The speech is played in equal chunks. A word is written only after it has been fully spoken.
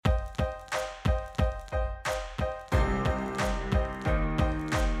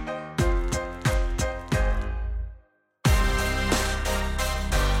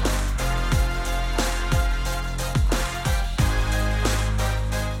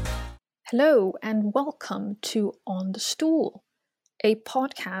Hello and welcome to On the Stool, a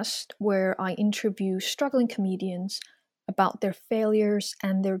podcast where I interview struggling comedians about their failures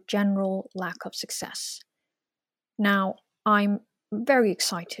and their general lack of success. Now, I'm very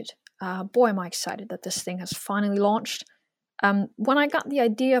excited. Boy, am I excited that this thing has finally launched. When I got the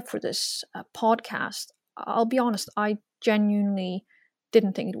idea for this podcast, I'll be honest, I genuinely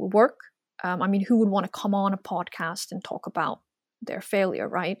didn't think it would work. Who would want to come on a podcast and talk about their failure,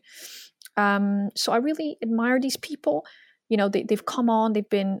 right? So I really admire these people. You know, they've come on, they've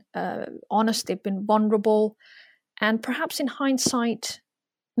been honest, they've been vulnerable. And perhaps in hindsight,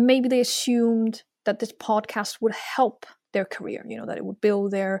 maybe they assumed that this podcast would help their career, that it would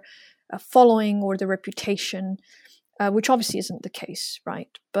build their following or their reputation, which obviously isn't the case,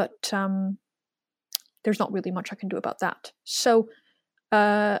 right? But there's not really much I can do about that. So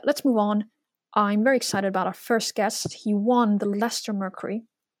let's move on. I'm very excited about our first guest. He won the Leicester Mercury,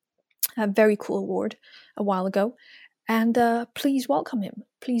 a very cool award a while ago. And please welcome him.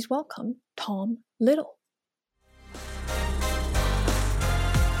 Please welcome Tom Little.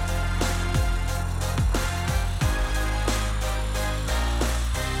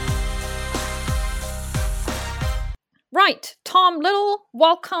 Right, Tom Little,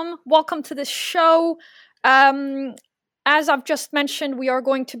 welcome to this show. As I've just mentioned, we are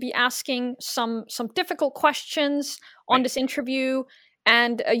going to be asking some difficult questions on this interview,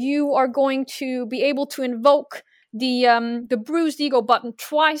 and you are going to be able to invoke the bruised ego button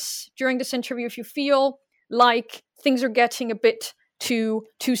twice during this interview if you feel like things are getting a bit too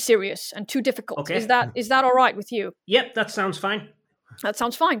serious and too difficult. Okay. Is that all right with you? Yep, that sounds fine. That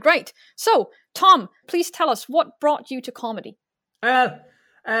sounds fine. Great. So, Tom, please tell us what brought you to comedy.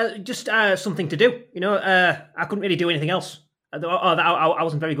 Just something to do. I couldn't really do anything else. I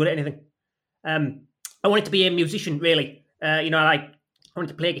wasn't very good at anything. I wanted to be a musician, really. I wanted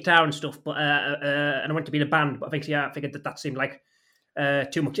to play guitar and stuff, but and I wanted to be in a band. But eventually, I figured that seemed like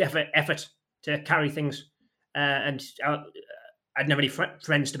too much effort to carry things, and I'd never any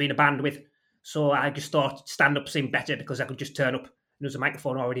friends to be in a band with. So I just thought stand up seemed better because I could just turn up and there's a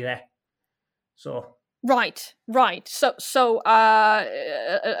microphone already there. So. Right. So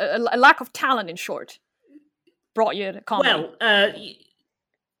a lack of talent, in short, brought you to comedy. Well,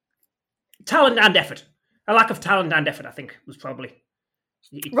 talent and effort. A lack of talent and effort, I think, was probably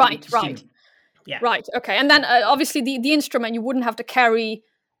right. Yeah. Right. Okay. And then obviously the instrument, you wouldn't have to carry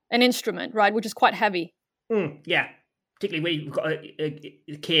an instrument, right, which is quite heavy. Yeah. Particularly where you've got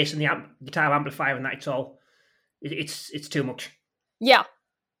a case and the guitar amplifier and that. It's too much. Yeah.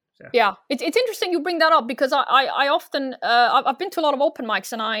 Yeah, it's interesting you bring that up because I often I've been to a lot of open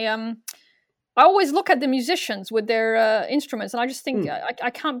mics and I always look at the musicians with their instruments and I just think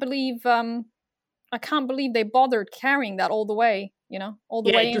I can't believe they bothered carrying that all the way, all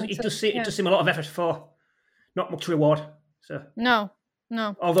the way. It does seem a lot of effort for not much reward. So no.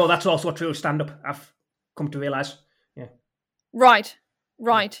 Although that's also true of stand up, I've come to realise. Yeah. Right.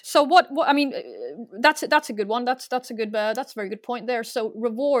 So what I mean, that's a good one. That's a very good point there. So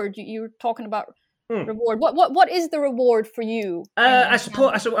reward, you're talking about reward. What is the reward for you? I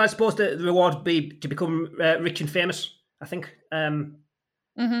suppose the reward would be to become rich and famous. I think. Beyond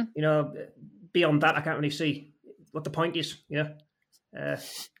that, I can't really see what the point is.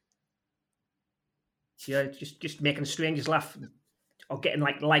 Just making strangers laugh or getting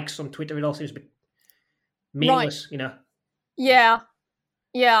likes on Twitter. It all seems a bit meaningless. Right.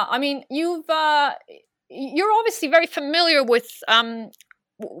 Yeah, I mean, you're obviously very familiar with the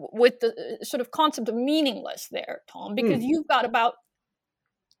sort of concept of meaningless there, Tom, because you've got about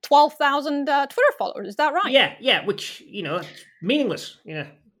 12,000 Twitter followers. Is that right? Yeah, which meaningless.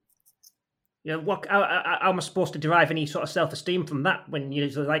 What? How am I supposed to derive any sort of self-esteem from that when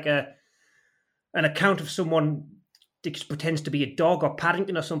there's like an account of someone that just pretends to be a dog or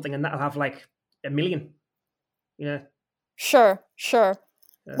Paddington or something, and that'll have like 1 million. Sure.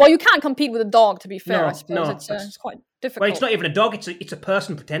 Well, you can't compete with a dog, to be fair. I suppose it's quite difficult. Well, it's not even a dog; it's a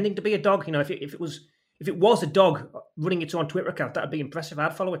person pretending to be a dog. If it was a dog running its own Twitter account, that'd be impressive.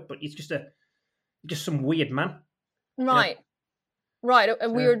 I'd follow it, but it's just some weird man. Right, a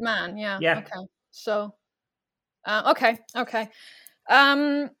weird man. Yeah. Okay. So, okay.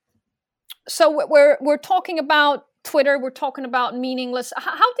 So we're talking about Twitter, we're talking about meaningless.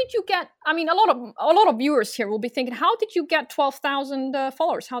 How did you get? I mean, a lot of viewers here will be thinking, how did you get 12,000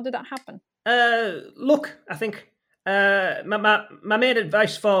 followers? How did that happen? Look, I think my main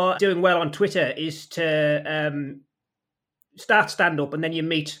advice for doing well on Twitter is to start stand up, and then you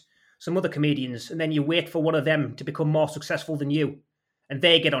meet some other comedians, and then you wait for one of them to become more successful than you, and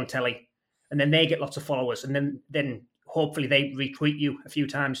they get on telly, and then they get lots of followers, and then hopefully they retweet you a few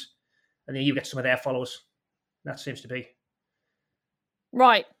times. and then you get some of their followers. That seems to be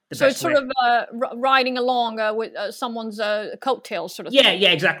right. the So best it's sort way. of riding along with someone's coattails, sort of Yeah, thing.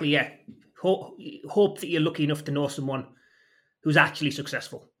 yeah, exactly. Yeah, hope that you're lucky enough to know someone who's actually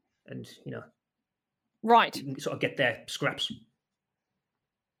successful, and Right. you can sort of get their scraps.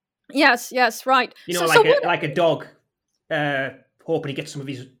 Yes, right. So Like a dog, hoping he gets some of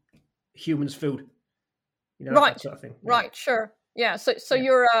his humans' food. right, that sort of thing. right, sure. Yeah, so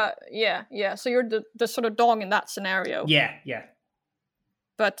Yeah. you're so you're the sort of dog in that scenario. Yeah, yeah.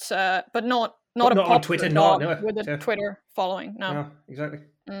 But not But a not popular on Twitter, dog no. with a Twitter following. No. No, exactly.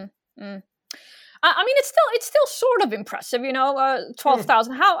 I mean, it's still sort of impressive,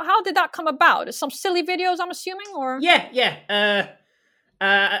 12,000. How did that come about? Some silly videos, I'm assuming, or Yeah.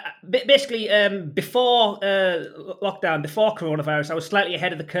 Basically, before lockdown, before coronavirus, I was slightly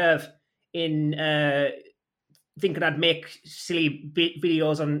ahead of the curve in thinking I'd make silly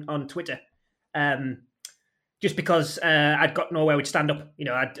videos on Twitter, just because I'd got nowhere with stand up.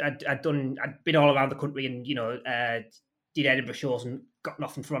 I'd been all around the country and did Edinburgh shows and got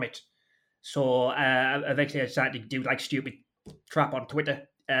nothing from it. So eventually I decided to do like stupid crap on Twitter,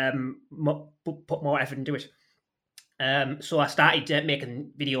 put more effort into it. So I started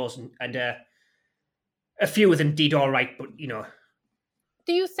making videos, and a few of them did all right, but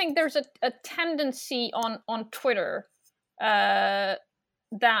do you think there's a tendency on Twitter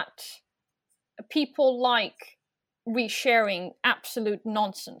that people like resharing absolute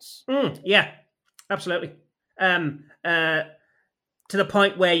nonsense? Yeah, absolutely. To the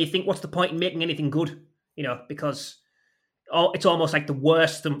point where you think, what's the point in making anything good? Because it's almost like the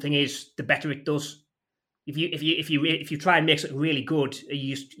worse something is, the better it does. If you try and make something really good,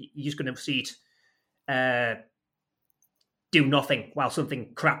 you're just going to see it do nothing, while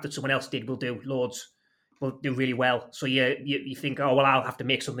something crap that someone else did will do really well. So you think, oh well, I'll have to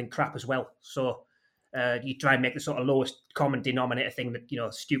make something crap as well. So you try and make the sort of lowest common denominator thing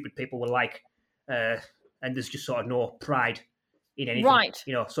that stupid people will like, and there's just sort of no pride in anything. Right.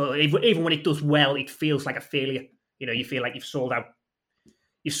 So even when it does well, it feels like a failure. You feel like you've sold out.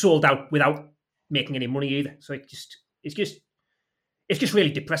 You've sold out without making any money either. So it's just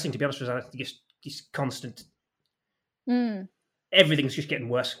really depressing, to be honest with you. Just constant. Everything's just getting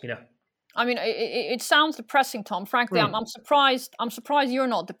worse. I mean, it sounds depressing, Tom. Frankly, I'm surprised. I'm surprised you're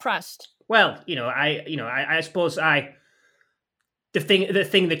not depressed. Well, I suppose the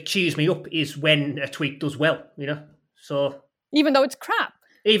thing that cheers me up is when a tweet does well. So even though it's crap.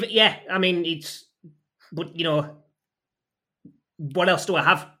 I mean but what else do I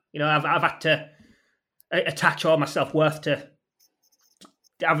have? I've had to attach all my self-worth to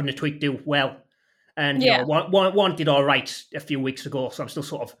having a tweet do well. And one did all right a few weeks ago, so I'm still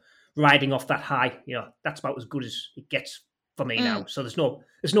sort of riding off that high. That's about as good as it gets for me now. So there's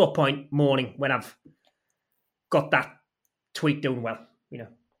no point mourning when I've got that tweet doing well.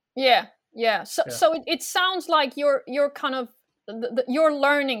 Yeah. So it sounds like you're kind of your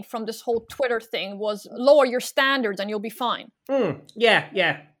learning from this whole Twitter thing was lower your standards and you'll be fine.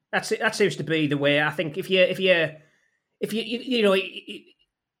 Yeah. That's it. That seems to be the way. I think if you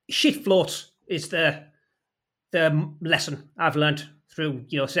shit floats is the lesson I've learned through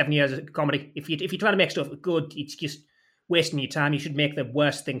 7 years of comedy. If you're trying to make stuff good, it's just wasting your time. You should make the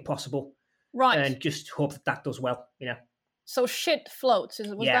worst thing possible, right? And just hope that does well. So shit floats.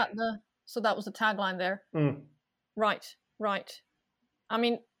 That was the tagline there. Right. I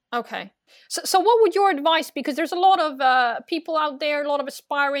mean, okay. So what would your advice be? Because there's a lot of people out there, a lot of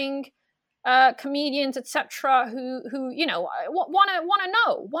aspiring comedians, etc., who want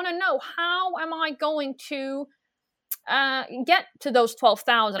to know how am I going to get to those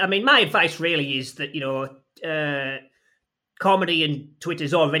 12,000? I mean, my advice really is that comedy and Twitter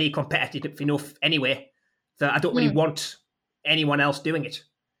is already competitive enough anyway that I don't really want anyone else doing it.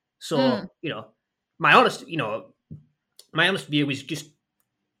 So my honest view is just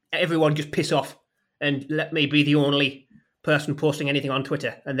everyone just piss off and let me be the only person posting anything on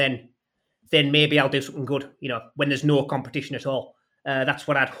Twitter, and then maybe I'll do something good. When there's no competition at all. That's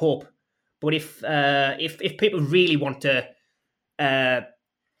what I'd hope. But if people really want to,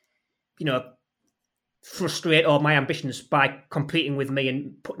 frustrate all my ambitions by competing with me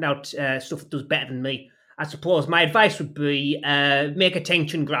and putting out stuff that does better than me, I suppose my advice would be make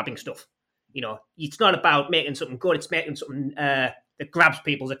attention-grabbing stuff. It's not about making something good; it's making something that grabs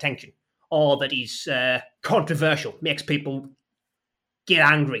people's attention or that is controversial, makes people get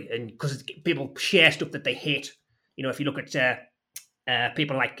angry, and because people share stuff that they hate. If you look at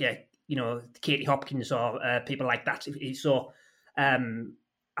people like Katie Hopkins or people like that. So I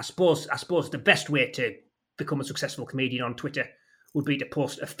suppose the best way to become a successful comedian on Twitter would be to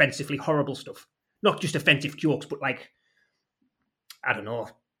post offensively horrible stuff. Not just offensive jokes, but like, I don't know,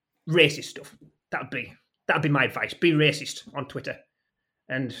 racist stuff. That'd be my advice. Be racist on Twitter,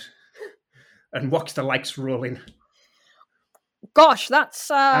 and watch the likes roll in. Gosh, that's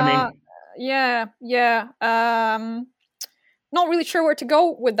I mean, yeah. Not really sure where to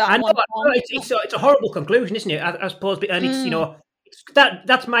go with that. I know, it's a horrible conclusion, isn't it? I suppose, and it's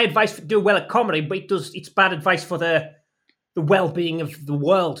that's my advice for do well at comedy, but it's bad advice for the well-being of the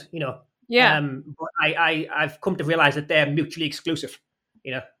world, Yeah. But I've come to realize that they're mutually exclusive.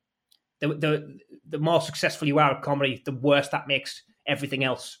 The more successful you are at comedy, the worse that makes everything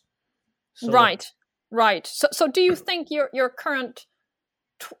else. So, Right. So do you think your current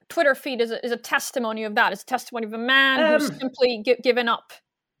Twitter feed is a testimony of that? It's a testimony of a man who's simply given up.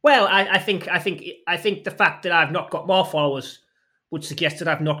 Well, I think the fact that I've not got more followers would suggest that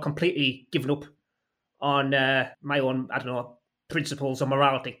I've not completely given up on my own, I don't know, principles or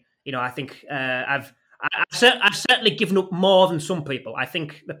morality. I think I've certainly given up more than some people. I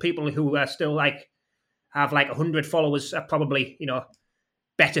think the people who are still have 100 followers are probably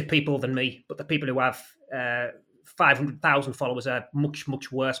better people than me, but the people who have 500,000 followers are much,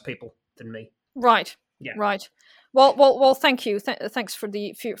 much worse people than me. Right. Yeah. Right. Well. Thank you. Thanks for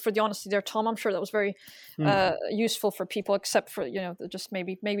the honesty there, Tom. I'm sure that was very useful for people, except for just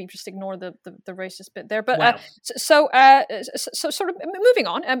maybe just ignore the racist bit there. But wow. So sort of moving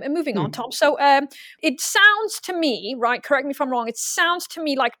on, Tom. So it sounds to me, right? Correct me if I'm wrong. It sounds to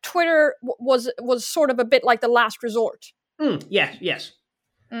me like Twitter was sort of a bit like the last resort. Yes.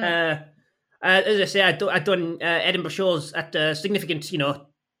 As I say, I'd done Edinburgh shows at significant,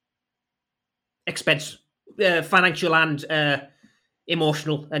 expense, financial and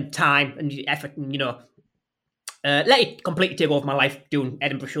emotional, and time and effort, and let it completely take over my life doing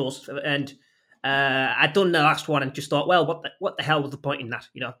Edinburgh shows. And I'd done the last one and just thought, well, what the hell was the point in that?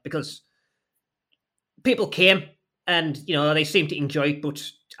 Because people came and they seemed to enjoy it,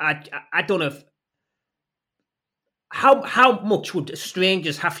 but I don't know if. How much would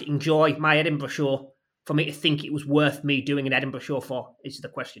strangers have to enjoy my Edinburgh show for me to think it was worth me doing an Edinburgh show for? Is the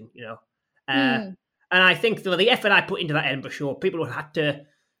question, And I think the effort I put into that Edinburgh show, people would had to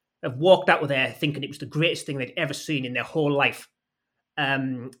have walked out of there thinking it was the greatest thing they'd ever seen in their whole life.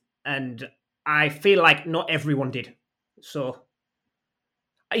 And I feel like not everyone did. So,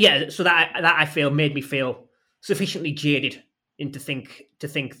 yeah, so that I feel made me feel sufficiently jaded to think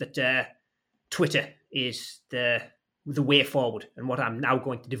that Twitter is the way forward and what I'm now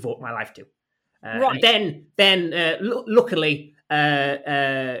going to devote my life to. Right. And then luckily,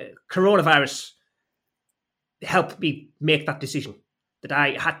 coronavirus helped me make that decision that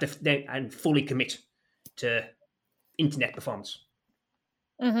I had to then and fully commit to internet performance.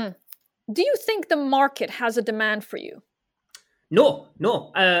 Mm-hmm. Do you think the market has a demand for you? No,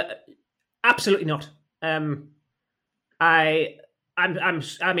 absolutely not. I'm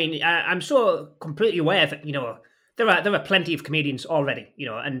so completely aware that there are plenty of comedians already,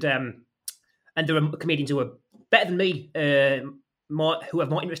 and there are comedians who are better than me, who have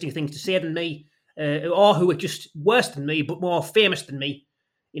more interesting things to say than me, or who are just worse than me but more famous than me,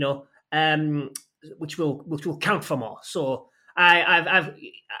 which will count for more. So I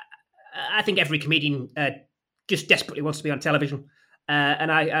think every comedian just desperately wants to be on television,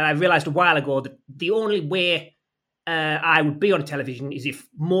 and I realized a while ago that the only way I would be on television is if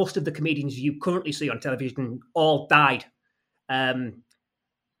most of the comedians you currently see on television all died. And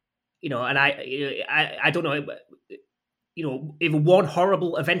I don't know, if one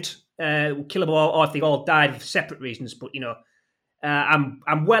horrible event would kill them all, or if they all died for separate reasons. But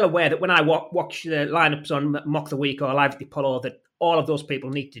I'm well aware that when I watch the lineups on Mock the Week or Live at the Apollo, that all of those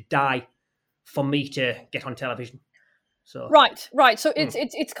people need to die for me to get on television. So right. So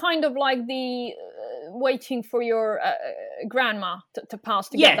it's kind of like the waiting for your grandma to pass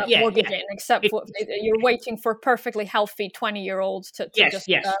to get that mortgage in, except you're waiting for perfectly healthy 20-year-olds to yes.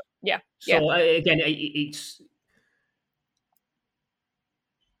 So again,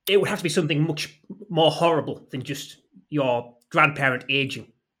 it would have to be something much more horrible than just your grandparent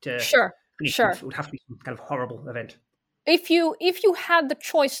aging. Sure. It would have to be some kind of horrible event. If you had the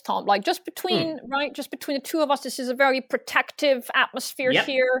choice, Tom, like just between the two of us, this is a very protective atmosphere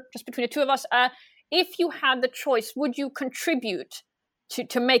here, just between the two of us. If you had the choice, would you contribute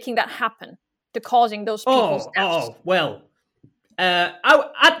to making that happen, to causing those people's deaths? Well,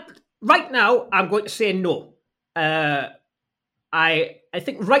 right now I'm going to say no. I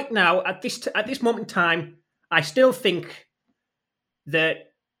think right now at this moment in time, I still think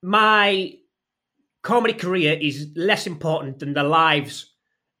that my comedy career is less important than the lives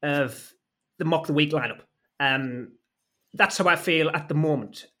of the Mock the Week lineup. that's how I feel at the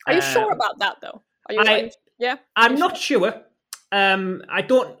moment. Are you sure about that, though? Yeah? I'm not sure. I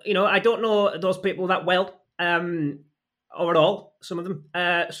don't know those people that well, or at all. Some of them.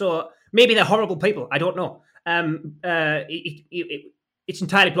 So maybe they're horrible people. I don't know. It's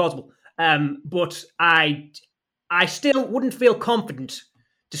entirely plausible. But I still wouldn't feel confident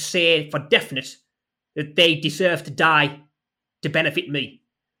to say for definite that they deserve to die to benefit me.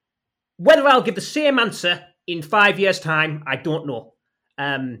 Whether I'll give the same answer in 5 years' time, I don't know.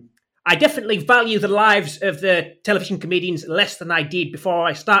 I definitely value the lives of the television comedians less than I did before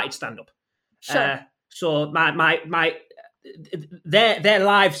I started stand-up. Sure. So their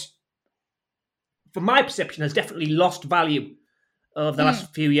lives, from my perception, has definitely lost value over the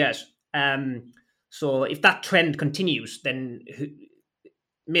last few years. So if that trend continues, then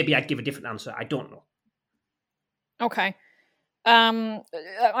maybe I'd give a different answer. I don't know. Okay.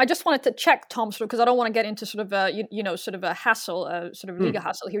 I just wanted to check, Tom, because I don't want to get into sort of sort of a hassle, sort of legal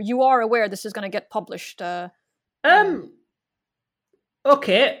hassle here. You are aware this is going to get published?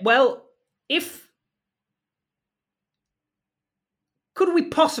 Okay. Well, could we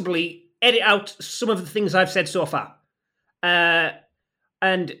possibly edit out some of the things I've said so far?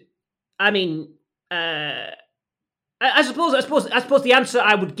 And I mean, I suppose the answer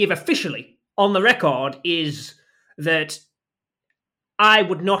I would give officially on the record is that I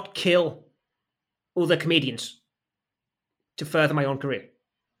would not kill other comedians to further my own career,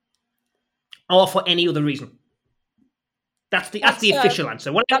 or for any other reason. That's the official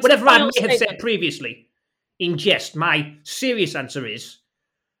answer. Whatever I may have said previously in jest, my serious answer is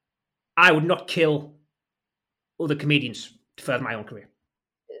I would not kill other comedians to further my own career.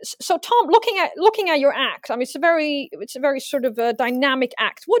 So, Tom, looking at your act, I mean, it's a very sort of a dynamic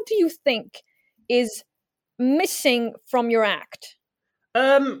act. What do you think is missing from your act?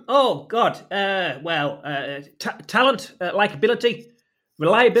 Oh God. Talent, likability,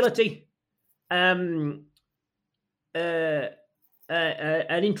 reliability, an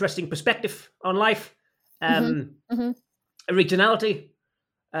interesting perspective on life, originality.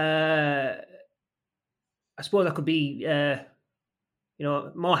 I suppose I could be,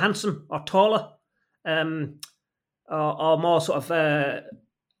 more handsome or taller, or more sort of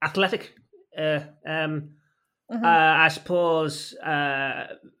athletic. I suppose.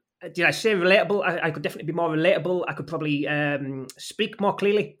 Did I say relatable? I could definitely be more relatable. I could probably speak more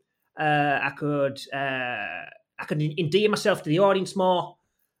clearly. I could endear myself to the audience more.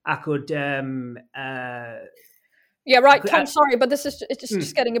 I could. Yeah, right. Tom, sorry, but it's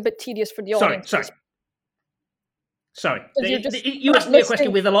just getting a bit tedious for the audience. Sorry. You asked me a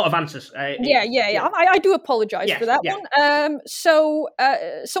question with a lot of answers. Yeah. I do apologize for that one. So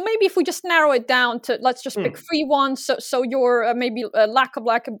maybe if we just narrow it down to, let's just pick 3 ones. So your maybe lack of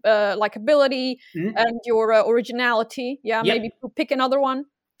likability and your originality. Yeah, maybe pick another one.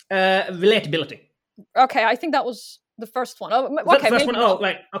 Relatability. Okay, I think that was the first one. Oh, okay, the first one. Oh,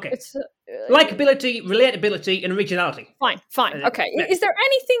 right. Okay. It's likability, relatability, and originality. Fine. Okay. Yeah. Is there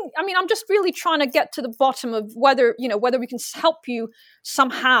anything? I mean, I'm just really trying to get to the bottom of whether we can help you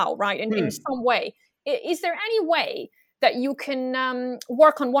somehow, right? In some way. Is there any way that you can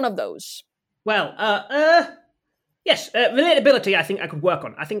work on one of those? Well, yes. Relatability, I think I could work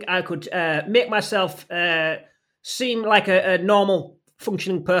on. I think I could make myself seem like a normal,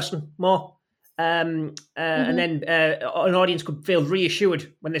 functioning person more. And then an audience could feel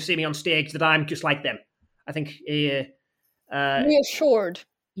reassured when they see me on stage that I'm just like them. I think reassured.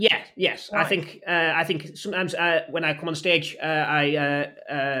 Yeah. Yes. Right. I think sometimes when I come on stage,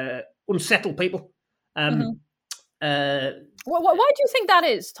 I unsettle people. Why do you think that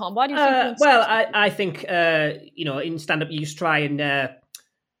is, Tom? Why do you think? I think in stand-up you just try and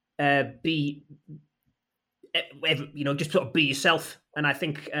be. Just sort of be yourself. And I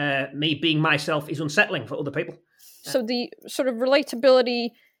think me being myself is unsettling for other people. So the sort of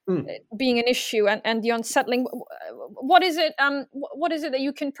relatability being an issue and the unsettling, what is it that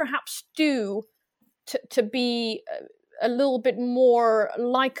you can perhaps do to be a little bit more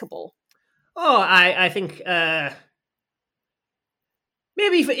likable? Oh, I think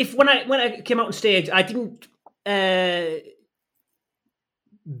maybe if when I came out on stage, I didn't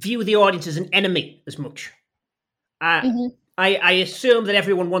view the audience as an enemy as much. I assume that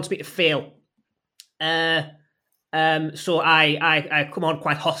everyone wants me to fail, so I come on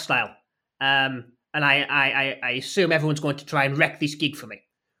quite hostile, and I assume everyone's going to try and wreck this gig for me.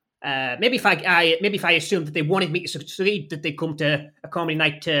 Maybe if I assumed that they wanted me to succeed, that they come to a comedy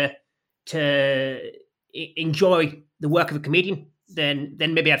night to enjoy the work of a comedian, then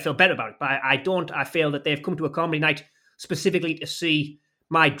maybe I'd feel better about it. But I don't. I feel that they've come to a comedy night specifically to see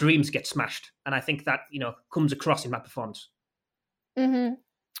my dreams get smashed, and I think that comes across in my performance. Mm-hmm.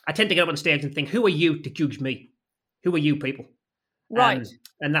 I tend to get up on stage and think, "Who are you to judge me? Who are you people?" Right.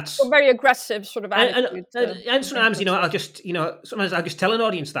 And that's a very aggressive sort of attitude. And sometimes, I'll just, sometimes I'll just tell an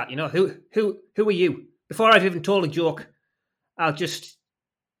audience that, who are you? Before I've even told a joke, I'll just,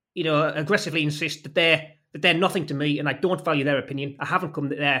 aggressively insist that they're nothing to me, and I don't value their opinion. I haven't come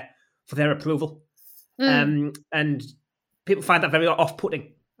there for their approval. And people find that very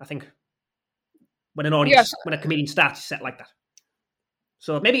off-putting, I think, when when a comedian starts to set like that.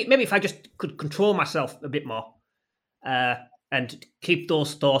 So maybe if I just could control myself a bit more, and keep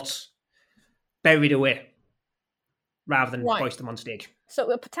those thoughts buried away rather than voice them on stage.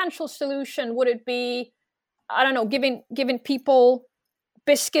 So a potential solution, would it be, I don't know, giving people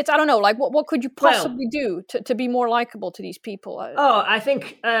biscuits? I don't know, like what could you possibly do to be more likable to these people? I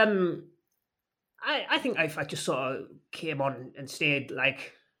think I think if I just sort of came on and stayed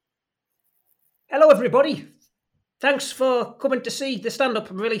like, "Hello everybody, thanks for coming to see the stand-up.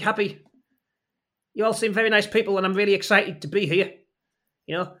 I'm really happy. You all seem very nice people, and I'm really excited to be here."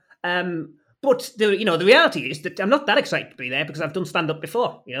 But the reality is that I'm not that excited to be there because I've done stand-up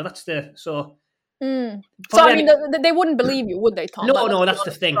before. That's the so. So I mean, they wouldn't believe you, would they, Tom? No, that's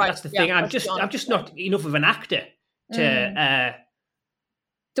the thing. Right. That's the thing. I'm just not enough of an actor to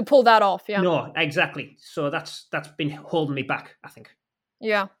pull that off. Yeah. No, exactly. So that's been holding me back, I think.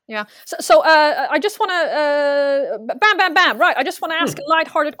 Yeah. So I just want to bam. Right. I just want to ask a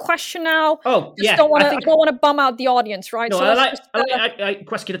lighthearted question now. Oh, I don't want to bum out the audience, right? No, so a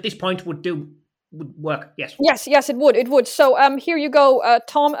question at this point would work. Yes. Yes, it would. So here you go,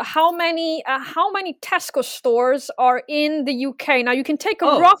 Tom. How many Tesco stores are in the UK? Now you can take a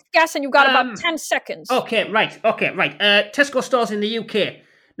rough guess, and you've got about 10 seconds. Okay, right. Tesco stores in the UK.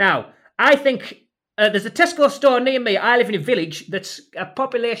 Now I think. There's a Tesco store near me. I live in a village that's a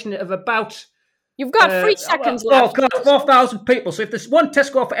population of about... You've got 3 seconds left. Oh, God, 4,000 people. So if there's one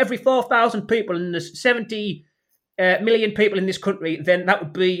Tesco for every 4,000 people and there's 70 million people in this country, then that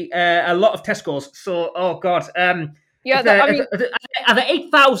would be a lot of Tesco's. So, oh, God. Are there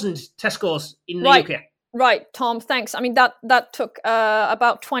 8,000 Tesco's in the UK? Right, Tom, thanks. I mean, that took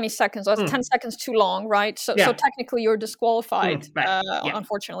about 20 seconds. That's 10 seconds too long, right? So technically you're disqualified.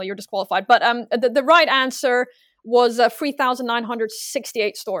 Unfortunately, you're disqualified. But the right answer was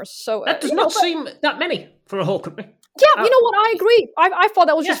 3,968 stores. So that does not seem that many for a whole country. Yeah, you know what? I agree. I thought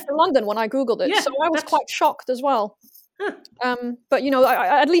that was just for London when I Googled it. Yeah, so I was quite shocked as well. Huh. But,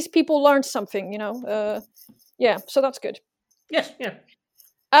 at least people learned something, so that's good. Yes, yeah.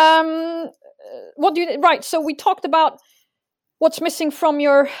 So we talked about what's missing from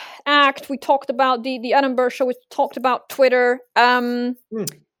your act. We talked about the Edinburgh show. We talked about Twitter.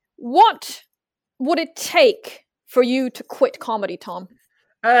 What would it take for you to quit comedy, Tom?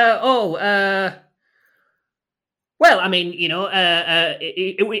 Well, I mean,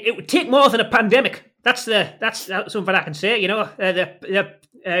 it would take more than a pandemic. That's something I can say.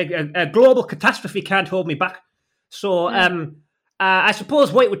 A global catastrophe can't hold me back. So, I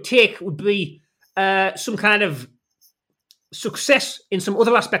suppose what it would take would be some kind of success in some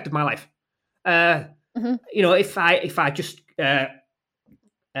other aspect of my life. If I just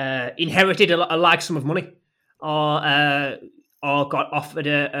inherited a large sum of money, or got offered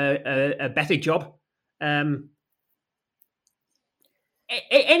a better job,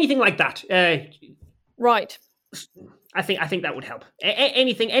 anything like that. Right. I think that would help.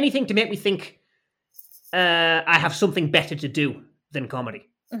 Anything to make me think I have something better to do than comedy.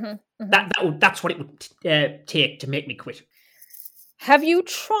 That's what it would take to make me quit. Have you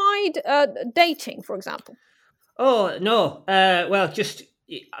tried dating, for example? Oh no. Well, just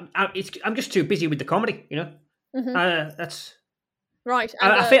I'm just too busy with the comedy. That's right.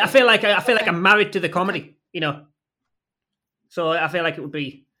 I feel like I'm married to the comedy. So I feel like it would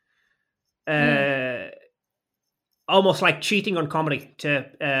be almost like cheating on comedy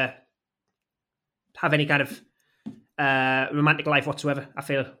to have any kind of romantic life whatsoever. I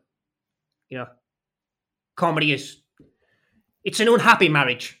feel, comedy it's an unhappy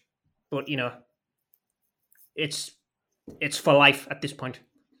marriage, but it's for life at this point.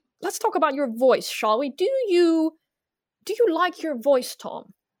 Let's talk about your voice, shall we? Do you like your voice,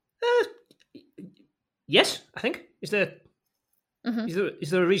 Tom? Yes, I think. Is there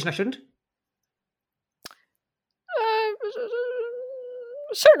a reason I shouldn't?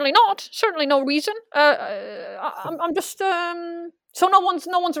 Certainly not. Certainly no reason. I'm just so no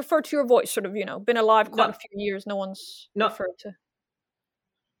one's referred to your voice. Sort of, been alive quite a few years. No one's referred to.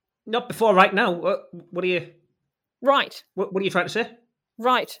 Not before right now. What are you? Right. What are you trying to say?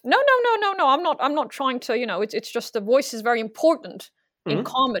 Right. No. I'm not trying to. It's just the voice is very important in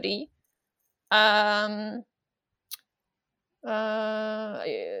comedy. Do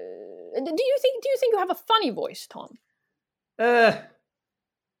you think you have a funny voice, Tom? I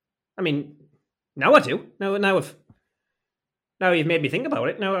mean, now I do. Now you've made me think about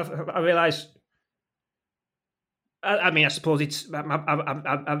it. Now I realise. I mean, I suppose it's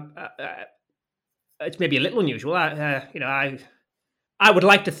maybe a little unusual. I would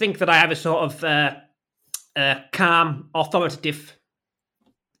like to think that I have a sort of calm, authoritative,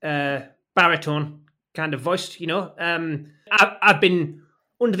 baritone kind of voice. I've been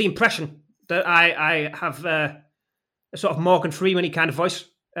under the impression that I have a sort of Morgan Freeman-y kind of voice.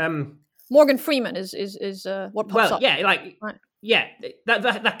 Morgan Freeman is what pops up. Yeah, right. Yeah,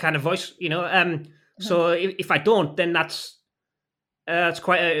 that kind of voice. So if I don't, then that's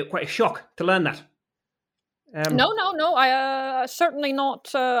quite a shock to learn that. No. I certainly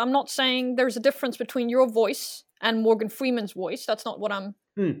not. I'm not saying there's a difference between your voice and Morgan Freeman's voice. That's not what I'm.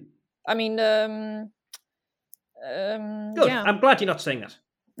 I mean, good. Yeah. I'm glad you're not saying that.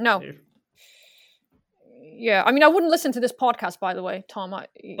 No. Yeah, I mean, I wouldn't listen to this podcast, by the way, Tom.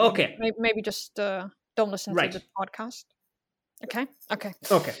 Okay. Maybe just don't listen to the podcast. Okay.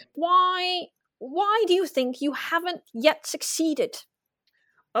 Why do you think you haven't yet succeeded?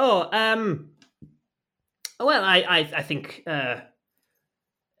 Oh, well, I think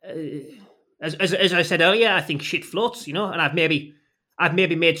as I said earlier, I think shit floats, and I've maybe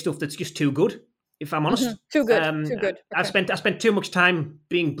made stuff that's just too good, if I'm honest. Too good. Okay. I spent too much time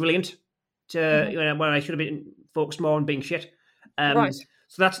being brilliant to when I should have been focused more on being shit. Right.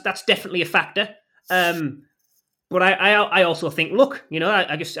 So that's definitely a factor. But I also think, look,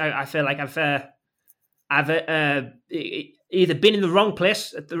 I feel like I've either been in the wrong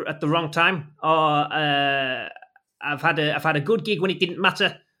place at the wrong time, or I've had a good gig when it didn't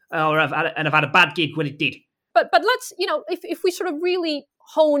matter, or I've had a bad gig when it did. But let's if we sort of really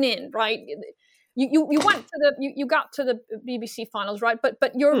hone in, right? You went to you got to the BBC finals, right?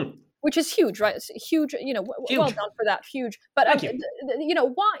 But you're which is huge, right? It's huge. Huge. Well done for that. Huge. But Thank you.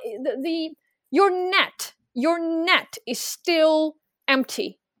 Why your net is still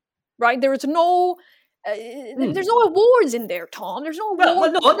empty, right? There is no. There's no awards in there, Tom. There's no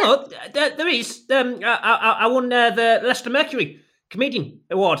awards. Well, no, there is. I won the Leicester Mercury Comedian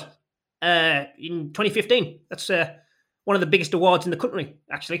Award in 2015. That's one of the biggest awards in the country,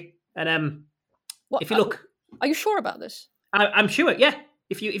 actually. And if you look, are you sure about this? I'm sure. Yeah.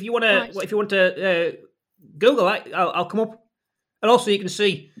 If you want to, if you want to Google that, I'll come up, and also you can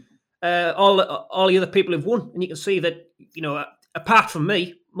see all the other people who've won, and you can see that apart from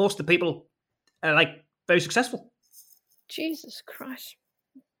me, most of the people are very successful. Jesus Christ!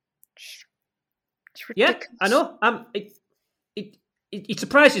 It's Yeah, ridiculous. I know. It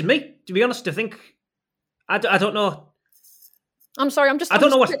surprises me, to be honest. To think, I don't know. I'm sorry. I'm just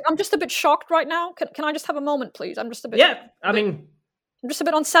a bit shocked right now. Can I just have a moment, please? I'm just a bit. Yeah, I mean, I'm just a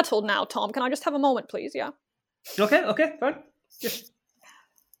bit unsettled now, Tom. Can I just have a moment, please? Yeah. Okay, fine. Just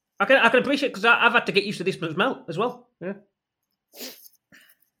I can appreciate it because I've had to get used to this as well. Yeah.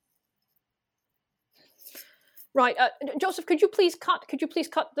 Right, Joseph. Could you please cut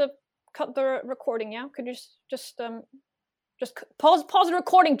the recording? Yeah. Could you just pause the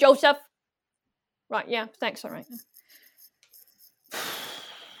recording, Joseph? Right. Yeah. Thanks. All right.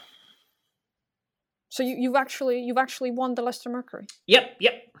 So you've actually won the Leicester Mercury. Yep.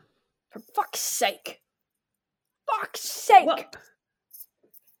 For fuck's sake! Fuck's sake! What?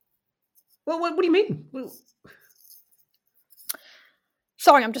 Well, what do you mean? Well,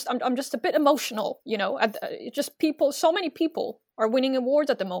 sorry, I'm just a bit emotional. Just people. So many people are winning awards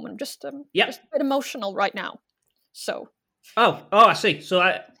at the moment. Just a bit emotional right now. So. Oh, I see. So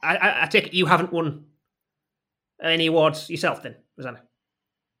I take it you haven't won any awards yourself, then, Rosanna?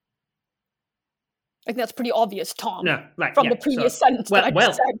 I think that's pretty obvious, Tom. No, right. From the previous sentence that I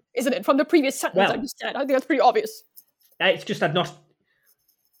just said, isn't it? From the previous sentence I just said. I think that's pretty obvious. It's just I've not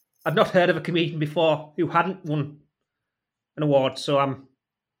heard of a comedian before who hadn't won an award, so I'm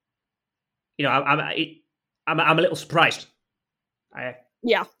a little surprised.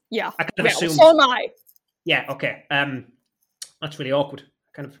 Yeah. I kind of assumed. So am I. Yeah. Okay. That's really awkward.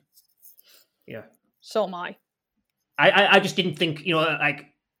 Kind of. Yeah. So am I. I just didn't think,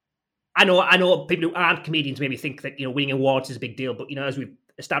 I know people who aren't comedians maybe think that, winning awards is a big deal, but, as we've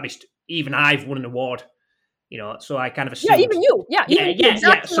established, even I've won an award, so I kind of assumed. Yeah, even you. Yeah.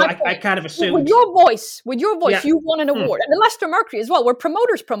 So I kind of assumed. With your voice, you won an award. And the Leicester Mercury as well, where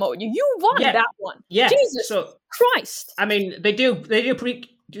promoters promote you. You won that one. Yeah. Jesus Christ. I mean, they do pretty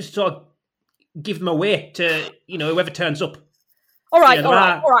just sort of give them away to, whoever turns up. All right.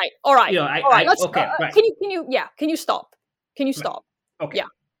 Let's, okay, right. Can you stop? Can you stop? Okay. Yeah.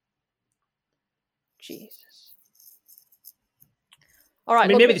 Jesus. All right. I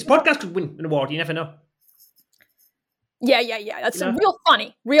mean, maybe this podcast could win an award. You never know. Yeah. That's real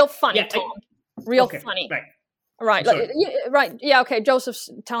funny, Yeah, Tom. Real okay, funny. Right. Right. Sorry. Right. Yeah. Okay. Joseph's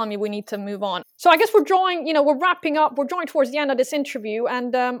telling me we need to move on. So I guess we're wrapping up. We're drawing towards the end of this interview.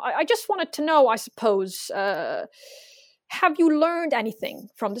 And I just wanted to know, I suppose, have you learned anything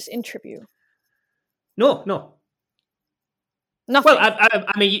from this interview? No. Nothing. Well,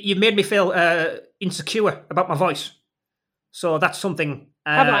 I mean, you made me feel insecure about my voice. So that's something.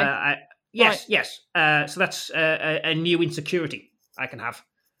 Have I? Yes. So that's a new insecurity I can have.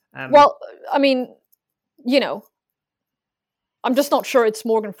 Well, I mean, I'm just not sure it's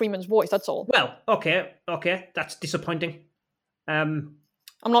Morgan Freeman's voice. That's all. Well, okay, that's disappointing. I'm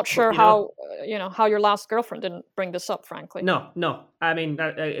not sure how your last girlfriend didn't bring this up. Frankly, no. I mean,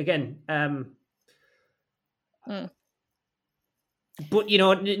 again, but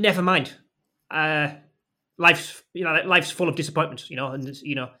never mind. Life's full of disappointments.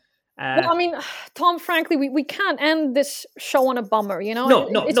 Well, I mean, Tom, frankly, we can't end this show on a bummer, No,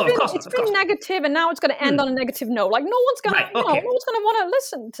 of course not. It's been negative, and now it's going to end on a negative note. Like, no one's going to want to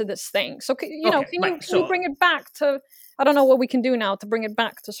listen to this thing. So, can you bring it back to, I don't know what we can do now to bring it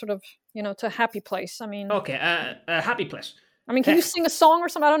back to sort of, to a happy place. I mean... Okay, a happy place. I mean, can you sing a song or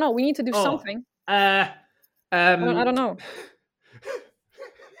something? I don't know. We need to do something. I don't know.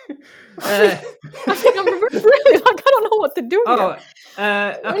 I think I'm really like, I don't know what to do here.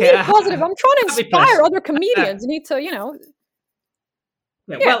 Okay. Positive. I'm trying to inspire other comedians. You need to, Yeah.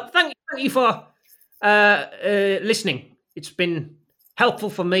 Well, thank you for listening. It's been helpful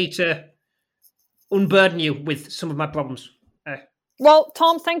for me to unburden you with some of my problems. Well,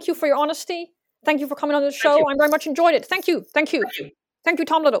 Tom, thank you for your honesty. Thank you for coming on the show. I very much enjoyed it. Thank you,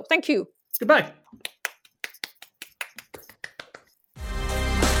 Tom Little. Thank you. Goodbye.